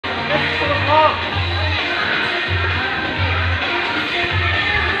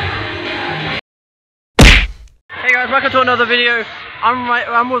welcome to another video.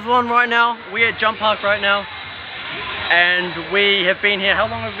 I'm with Lon right now. We're at Jump Park right now, and we have been here. How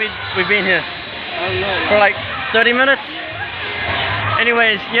long have we been here? For like 30 minutes.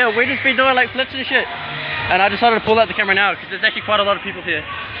 Anyways, yeah, we just been doing like flips and shit, and I decided to pull out the camera now because there's actually quite a lot of people here,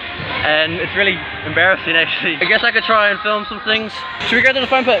 and it's really embarrassing actually. I guess I could try and film some things. Should we go to the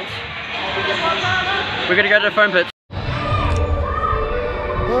foam pits? We're gonna go to the foam pits.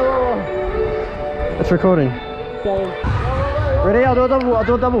 It's recording. Ready? I'll do a double. I'll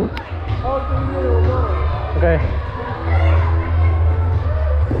do a double. Okay.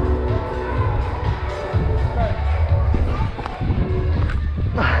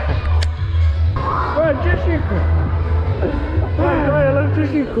 Look,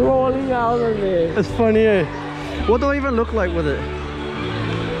 Jesse crawling out of there. It's funny, eh? What do I even look like with it?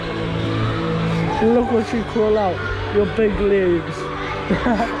 Look what you crawl out. Your big legs.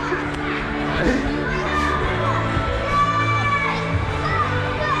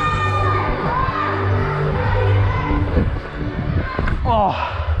 Oh.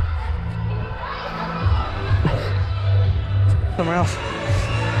 Somewhere else.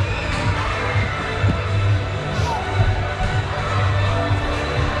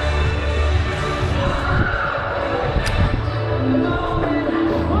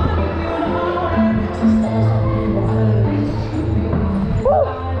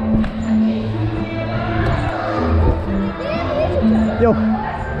 Yo,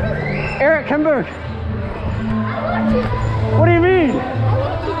 Eric Kimberg. What do you mean?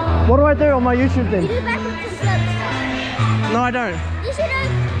 What do I do on my YouTube then? You do backflips and flips. No, I don't. You should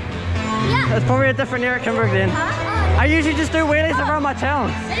have. Yeah. It's probably a different Eric Kimberg then. Huh? I usually just do wheelies around my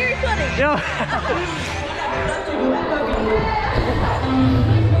town. Are you recording? Yo. I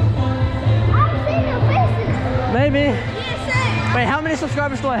haven't seen your faces. Maybe. Yes, sir. Wait, how many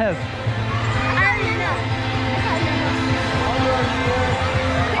subscribers do I have? I don't know.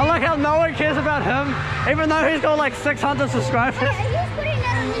 I like how no one cares about him, even though he's got like 600 subscribers. Wait, are you putting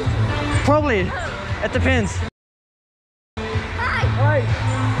that on YouTube? Probably. It depends. Hi. Hey,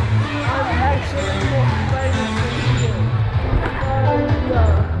 I'm actually more famous than you.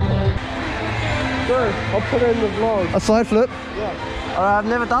 Good, I'll put it in the vlog. A side flip? Yeah. I've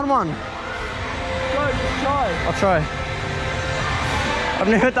never done one. Go, just try. I'll try. I've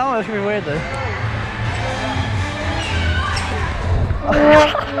never done one. It's gonna be weird though.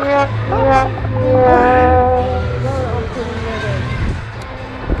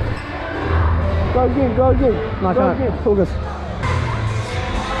 Go again, go again. No, I can't. Again. Focus.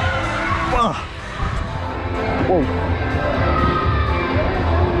 Whoa.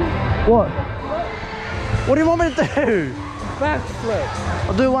 What? What do you want me to do? Backflip.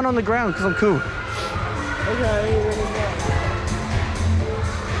 I'll do one on the ground because I'm cool. Okay,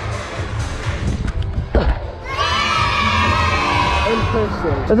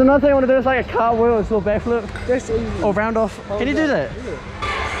 Impressive. There's another thing I want to do. It's like a cartwheel, it's a little backflip. That's easy. Or round off. Can you do that? Yeah.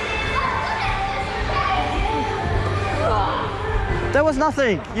 That was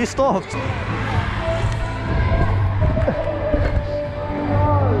nothing. You stopped.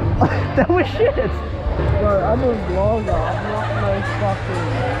 That was shit. Bro, I'm a vlogger. I'm not no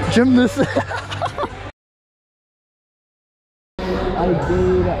fucking Gymnast. I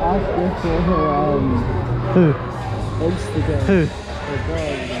did ask her for her Who? Instagram. Who? Her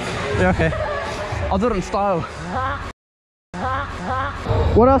dog. Yeah, okay. I'll do it in style.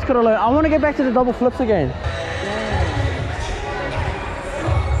 What else could I learn? I want to get back to the double flips again.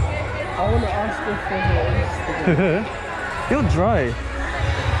 I want to ask her for her Instagram. You're dry.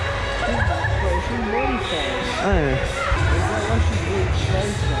 Bro, she's modified. Oh. Is that why she's really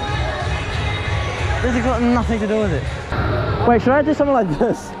closer? This has got nothing to do with it. Wait, should I do something like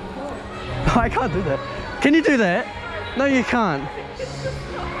this? I can't do that. Can you do that? No, you can't.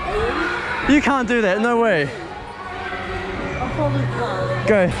 You can't do that. No way. I probably can't.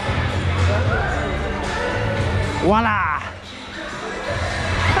 Go. Voila.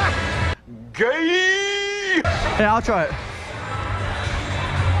 Gay. Yeah, I'll try it.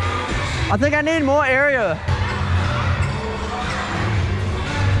 I think I need more area.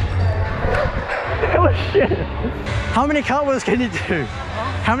 Oh shit. How many cartwheels can you do?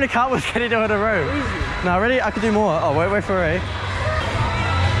 How many cartwheels can you do in a row? Easy. No, ready? I could do more. Oh, wait for it.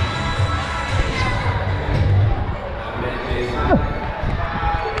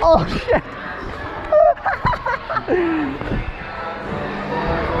 Oh shit.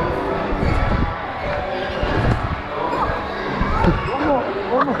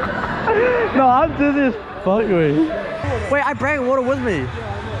 No, I'm doing this. Fuck me. Wait, I brought water with me.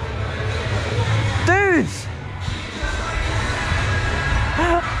 Dudes!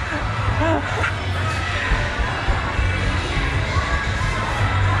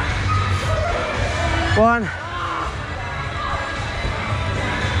 One.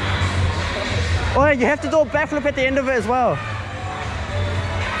 Oh, yeah, you have to do a backflip at the end of it as well.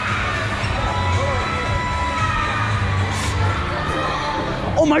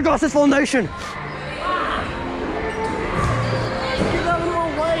 Oh my gosh, it's foundation. Give that a little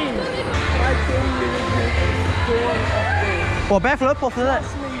wave. I think you do it. Well, backflip off of that.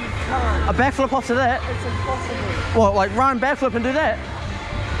 Trust me, you can't. A backflip off to that. It's impossible. What, like run backflip and do that?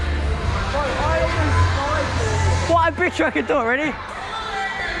 Bro, I almost died. Well, I bet you I could do it. Ready?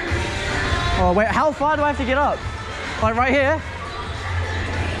 Oh wait, how far do I have to get up? Like right here?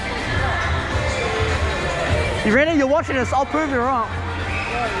 You ready? You're watching this. I'll prove you wrong.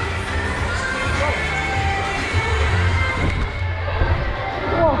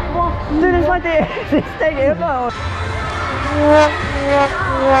 Dude, it's like the easiest thing ever. I'm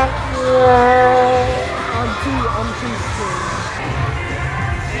too scared.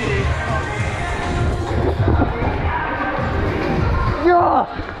 Yeah.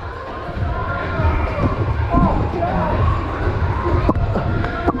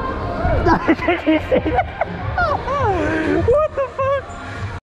 Did you see that? What the fuck?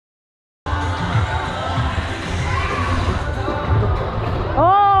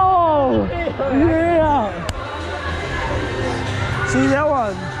 Oh! Yeah! See that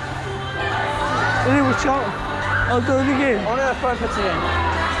one? And it was shot. I'll do it again. I want to front pitch again.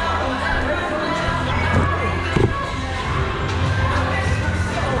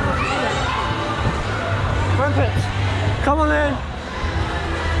 Front pitch. Come on then.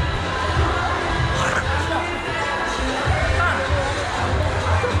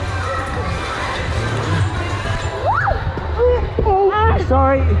 Oh,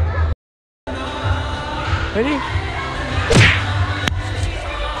 sorry. Ready?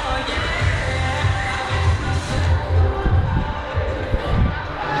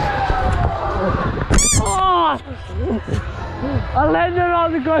 Oh! I landed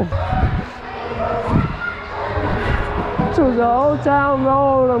on the ground. To the old town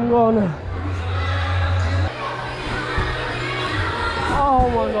road I'm gonna. Oh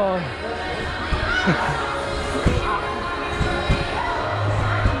my god.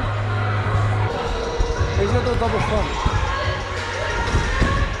 He's got the double front.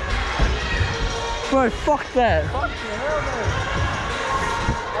 Bro, fuck that. Fuck the hell, man.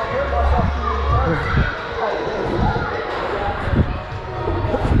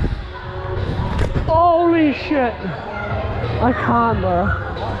 Holy shit. I can't, bro.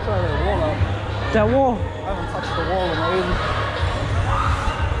 I'm trying to wall up. That wall. I haven't touched the wall in ages.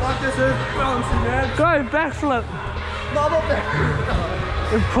 Like this is bouncy, man. Go, backflip. No, not that.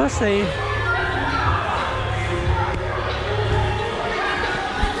 You pussy.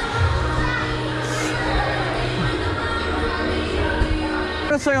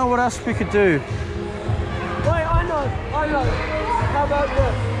 Let's think on what else we could do. Wait, I know. How about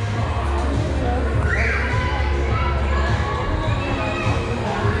this?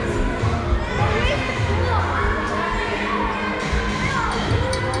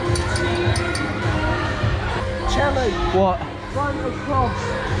 Challenge. What? Run across.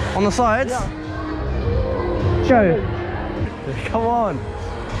 On the sides? Yeah. Joe. Come on.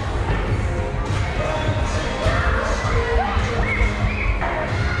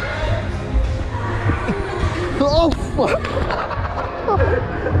 Oh fuck.